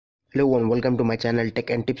Hello and welcome to my channel Tech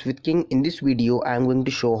and Tips with King. In this video, I am going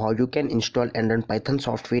to show how you can install and run Python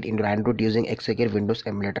software in your Android using Exagear Windows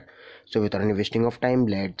Emulator. So without any wasting of time,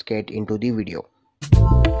 let's get into the video.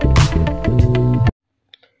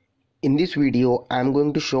 In this video, I am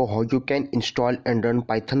going to show how you can install and run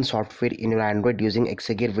Python software in your Android using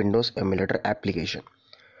Exagear Windows Emulator application.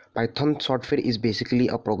 Python software is basically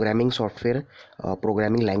a programming software,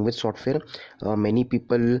 programming language software. Many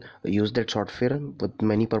people use that software with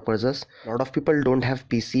many purposes. A lot of people don't have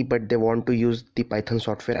PC, but they want to use the Python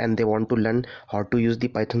software and they want to learn how to use the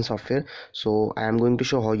Python software. So I am going to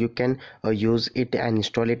show how you can use it and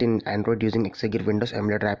install it in Android using Exagear Windows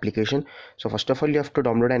Emulator application. So first of all, you have to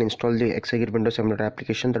download and install the Exagear Windows Emulator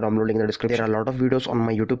application. The download link in the description. There are a lot of videos on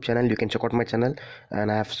my YouTube channel. You can check out my channel,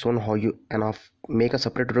 and I have shown how you make a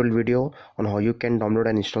separate tutorial video on how you can download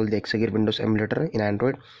and install the Exagear Windows Emulator in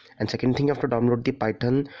Android. And second thing, you have to download the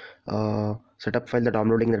Python setup file. The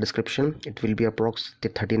download link in the description. It will be approx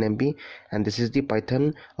 13 MB, and this is the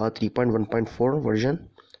Python 3.1.4 version.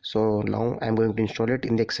 So now I'm going to install it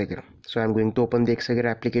in the Exagear. So I'm going to open the Exagear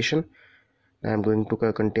application. I'm going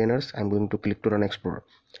to containers. I'm going to click to run Explorer.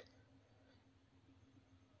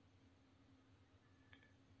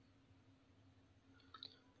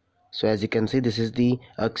 So as you can see, this is the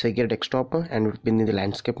Exagear desktop and it's been in the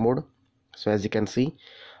landscape mode. So as you can see,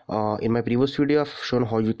 in my previous video I've shown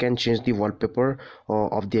how you can change the wallpaper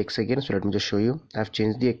of the Exagear. So let me just show you. I've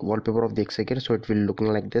changed the wallpaper of the Exagear, so it will looking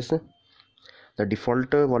like this. The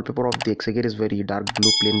default wallpaper of the Exagear is very dark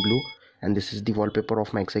blue, plain blue, and this is the wallpaper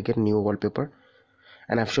of my Exagear, new wallpaper.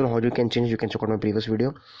 And I've shown how you can change. You can check out my previous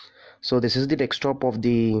video. So this is the desktop of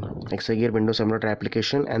the Exagear Windows Emulator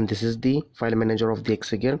application, and this is the file manager of the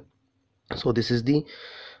Exagear. So this is the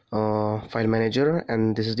file manager,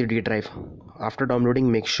 and this is the D drive. After downloading,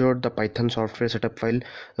 make sure the Python software setup file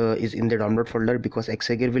is in the download folder, because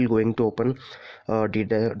Exagear will going to open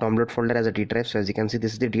download folder as a D drive. So as you can see,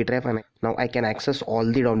 this is the D drive, and now I can access all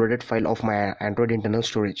the downloaded file of my Android internal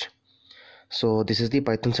storage. So this is the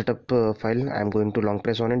Python setup file. I'm going to long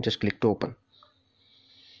press on it, just click to open.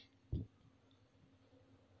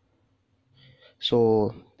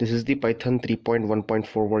 So this is the Python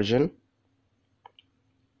 3.1.4 version.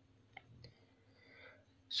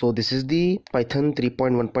 So this is the Python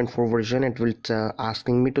 3.1.4 version. It will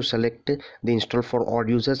asking me to select the install for all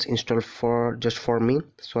users, install for just for me.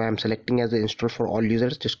 So I am selecting as the install for all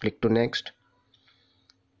users. Just click to next.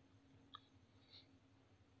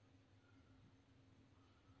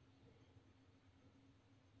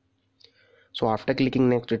 So after clicking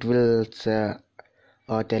next, it will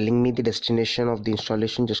telling me the destination of the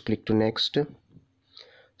installation. Just click to next.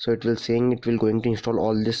 So it will saying it will going to install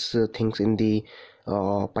all these things in the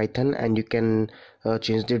Python, and you can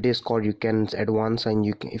change the disk, or you can advance, and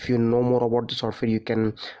you can, if you know more about the software, you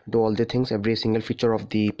can do all the things. Every single feature of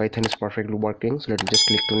the Python is perfectly working. So let me just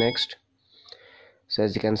click to next. So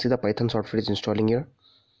as you can see, the Python software is installing here.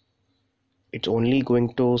 It's only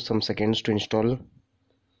going to some seconds to install.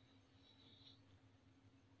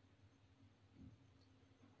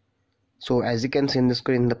 So as you can see in the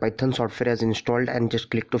screen, the Python software has installed, and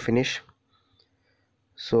just click to finish.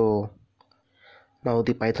 So now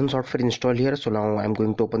the Python software installed here. So now I'm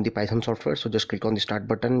going to open the Python software. So just click on the start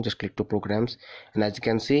button, just click to programs, and as you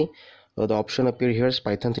can see, the option appear here is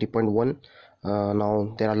Python 3.1.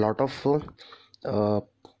 Now there are a lot of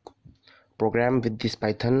program with this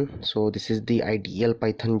Python. So this is the ideal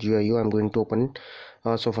Python GUI. I'm going to open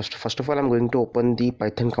it. So first of all, I'm going to open the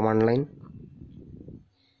Python command line.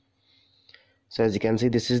 So as you can see,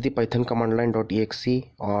 this is the Python command line.exe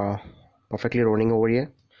perfectly running over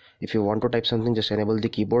here. If you want to type something, just enable the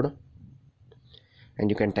keyboard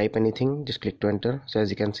and you can type anything. Just click to enter. So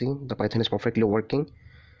as you can see, the Python is perfectly working.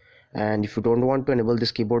 And if you don't want to enable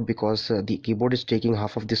this keyboard, because the keyboard is taking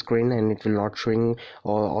half of the screen and it will not showing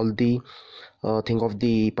all the thing of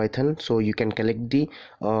the Python, so you can collect the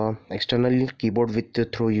external keyboard with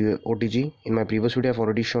through OTG. In my previous video I've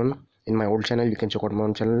already shown in my old channel. You can check out my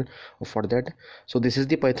own channel for that. So this is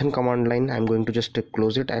the Python command line. I'm going to just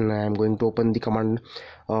close it, and I'm going to open the command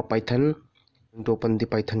Python, to open the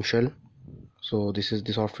Python shell. So this is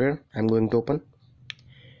the software I'm going to open.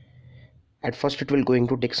 At first it will going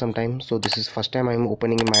to take some time. So this is first time I'm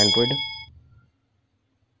opening in my Android.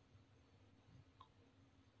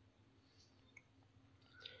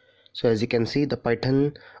 So as you can see, the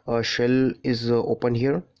Python shell is open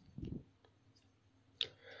here.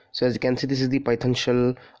 So as you can see, this is the Python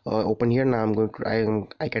shell open here. Now I'm going to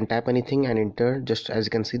I can type anything and enter. Just as you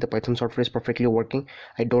can see, the Python software is perfectly working.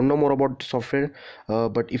 I don't know more about the software,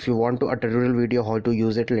 but if you want a tutorial video how to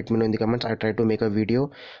use it, let me know in the comments. I try to make a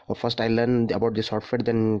video. First I learn about the software,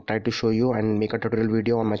 then try to show you and make a tutorial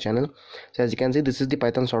video on my channel. So as you can see, this is the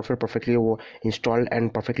Python software perfectly installed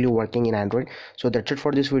and perfectly working in Android. So that's it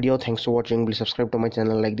for this video. Thanks for watching. Please subscribe to my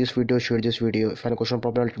channel, like this video, share this video. If you have a question or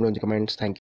problem, let me know in the comments. Thank you.